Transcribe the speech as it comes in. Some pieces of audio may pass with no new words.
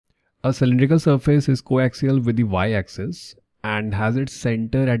A cylindrical surface is coaxial with the y-axis and has its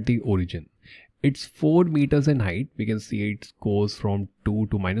center at the origin. It's 4 meters in height. We can see it goes from 2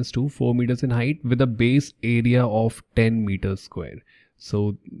 to minus 2, 4 meters in height with a base area of 10 meters square.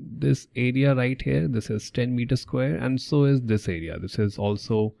 So this area right here, this is 10 meters square, and so is this area. This is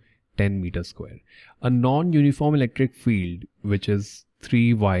also 10 meters square. A non-uniform electric field, which is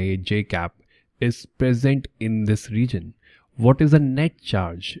 3y j cap, is present in this region. What is the net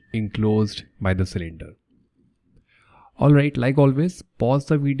charge enclosed by the cylinder? Alright, like always, pause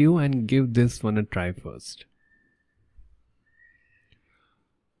the video and give this one a try first.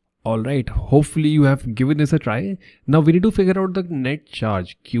 Alright, hopefully you have given this a try. Now we need to figure out the net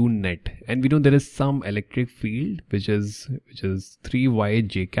charge, Q net, and we know there is some electric field which is 3y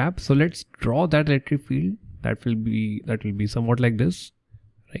j cap. So let's draw that electric field. That will be somewhat like this,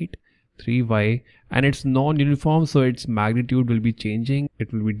 right? 3y, and it's non-uniform, so its magnitude will be changing.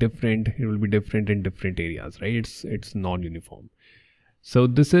 It will be different in different areas, right? It's non-uniform. So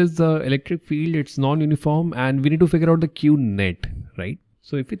this is the electric field. It's non-uniform, and we need to figure out the Q net, right?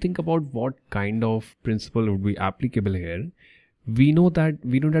 So if we think about what kind of principle would be applicable here, we know that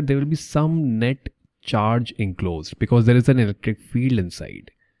there will be some net charge enclosed because there is an electric field inside.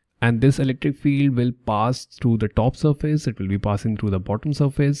 And this electric field will pass through the top surface, it will be passing through the bottom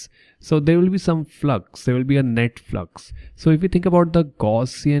surface. So there will be some flux, there will be a net flux. So if you think about the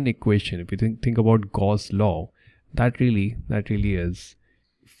Gaussian equation, if you think about Gauss law, that really is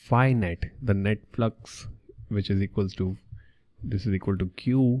phi net, the net flux, which is equal to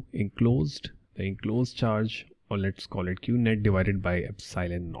Q enclosed, the enclosed charge, or let's call it Q net divided by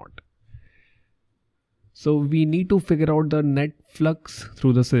epsilon naught. So we need to figure out the net flux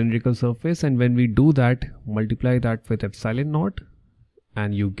through the cylindrical surface, and when we do that, multiply that with epsilon naught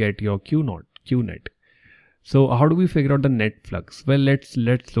and you get your Q net. So how do we figure out the net flux? Well, let's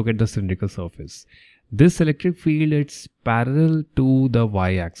look at the cylindrical surface. This electric field, it's parallel to the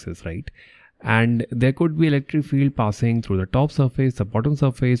y-axis, right? And there could be electric field passing through the top surface, the bottom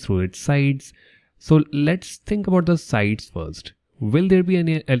surface, through its sides. So let's think about the sides first. Will there be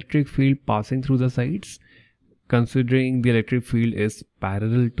any electric field passing through the sides, considering the electric field is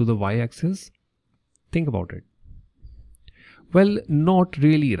parallel to the y-axis? Think about it. Well, not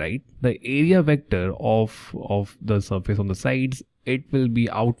really, right? The area vector of the surface on the sides, it will be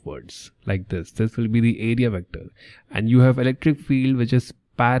outwards like this. This will be the area vector. And you have electric field which is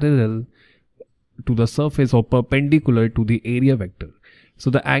parallel to the surface or perpendicular to the area vector. So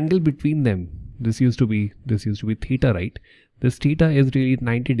the angle between them, this used to be theta, right? This theta is really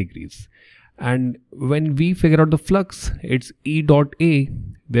 90 degrees. And when we figure out the flux, it's E dot A.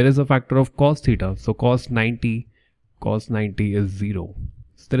 There is a factor of cos theta. So cos 90 is 0.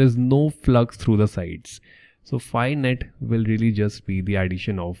 So there is no flux through the sides. So phi net will really just be the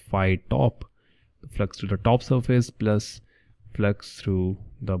addition of phi top, the flux to the top surface, plus flux through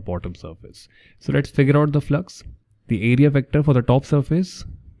the bottom surface. So let's figure out the flux. The area vector for the top surface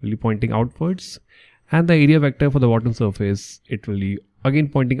will be pointing outwards, and the area vector for the bottom surface, it will be again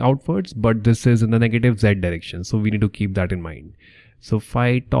pointing outwards, but this is in the negative z direction, so we need to keep that in mind. So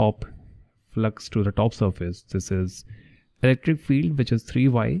phi top, flux to the top surface, this is electric field which is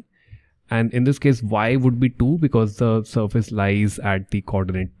 3y, and in this case y would be 2 because the surface lies at the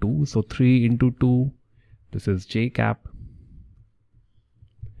coordinate 2. So 3 into 2, this is j cap,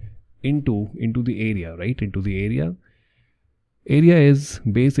 into the area, right? Into the area. Area is,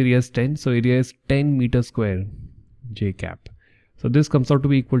 base area is 10, so area is 10 meters square j cap. So this comes out to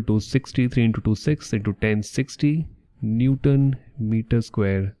be equal to 63 into 2, 6 into 10, 60 Newton meter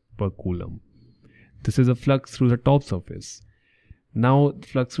square per coulomb. This is a flux through the top surface. Now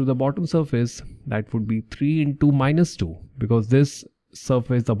flux through the bottom surface, that would be 3 into minus 2 because this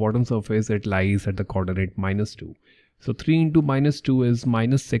surface, the bottom surface, it lies at the coordinate minus 2. So 3 into minus 2 is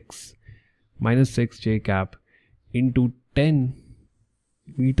minus 6 j cap into 10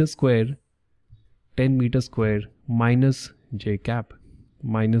 meter square minus j cap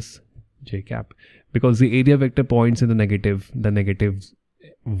because the area vector points in the negative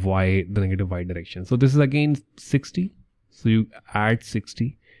y direction. So this is again 60, so you add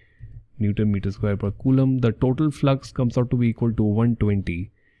 60 Newton meter square per coulomb. The total flux comes out to be equal to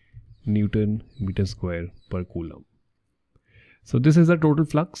 120 Newton meter square per coulomb. So this is the total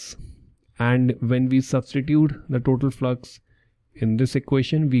flux, and when we substitute the total flux in this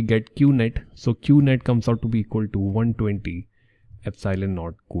equation, we get Q net. So Q net comes out to be equal to 120 epsilon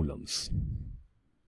naught coulombs.